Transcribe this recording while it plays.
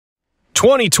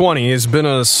2020 has been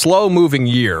a slow-moving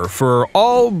year for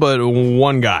all but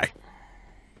one guy.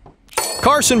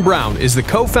 Carson Brown is the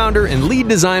co-founder and lead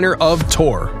designer of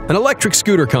TAUR, an electric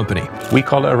scooter company. We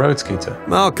call it a road scooter.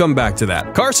 I'll come back to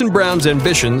that. Carson Brown's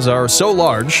ambitions are so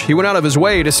large, he went out of his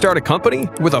way to start a company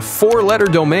with a 4-letter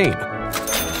domain.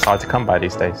 It's hard to come by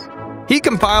these days. He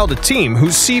compiled a team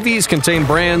whose CVs contain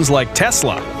brands like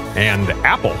Tesla and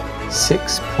Apple.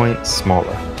 6 points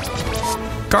smaller.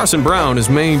 Carson Brown has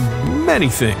made many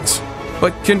things,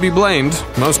 but can be blamed,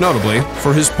 most notably,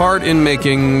 for his part in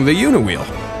making the Uniwheel.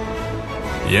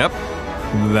 Yep,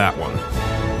 that one.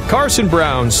 Carson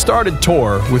Brown started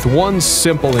TAUR with one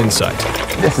simple insight.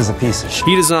 This is a piece of shit.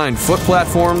 He designed foot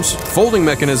platforms, folding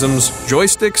mechanisms,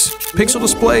 joysticks, pixel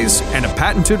displays, and a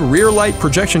patented rear light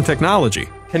projection technology.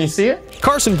 Can you see it?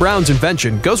 Carson Brown's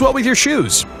invention goes well with your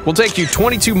shoes, will take you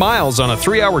 22 miles on a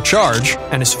 3-hour charge,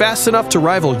 and is fast enough to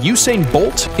rival Usain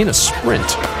Bolt in a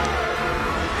sprint.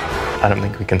 I don't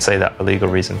think we can say that for legal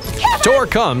reasons. TAUR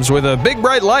comes with a big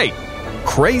bright light,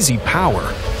 crazy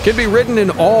power, can be ridden in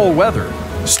all weather,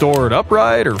 stored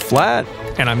upright or flat,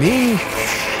 and I mean,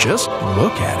 just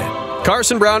look at it.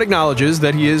 Carson Brown acknowledges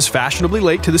that he is fashionably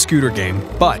late to the scooter game,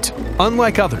 but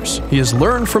unlike others, he has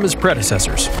learned from his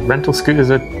predecessors. Rental scooters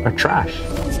are trash.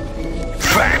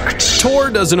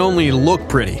 TAUR doesn't only look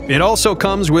pretty, it also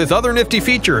comes with other nifty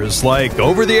features like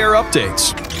over-the-air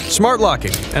updates, smart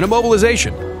locking, and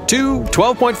immobilization, 2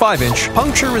 12.5-inch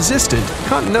puncture-resistant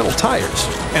Continental tires,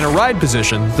 and a ride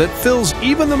position that fills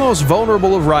even the most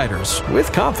vulnerable of riders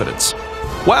with confidence.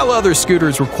 While other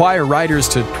scooters require riders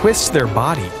to twist their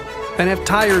body and have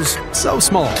tires so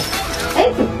small,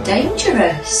 they look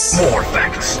dangerous. More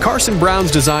thanks. Carson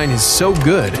Brown's design is so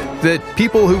good that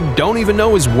people who don't even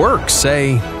know his work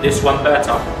say, This one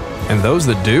better. and those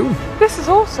that do? This is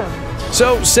awesome.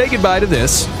 So say goodbye to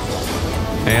this,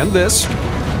 and this,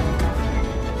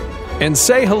 and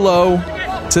say hello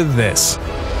to this.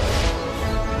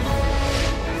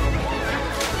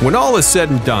 When all is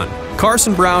said and done,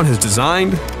 Carson Brown has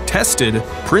designed, tested,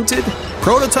 printed,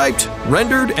 prototyped,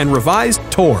 rendered, and revised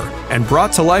TAUR, and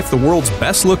brought to life the world's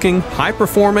best-looking,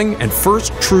 high-performing, and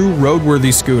first true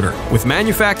roadworthy scooter. With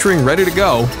manufacturing ready to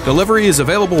go, delivery is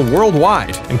available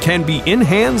worldwide and can be in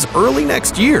hands early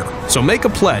next year. So make a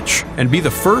pledge and be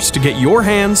the first to get your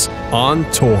hands on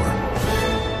TAUR.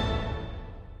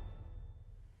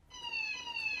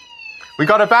 We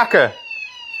got a backer.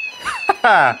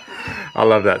 I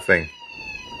love that thing.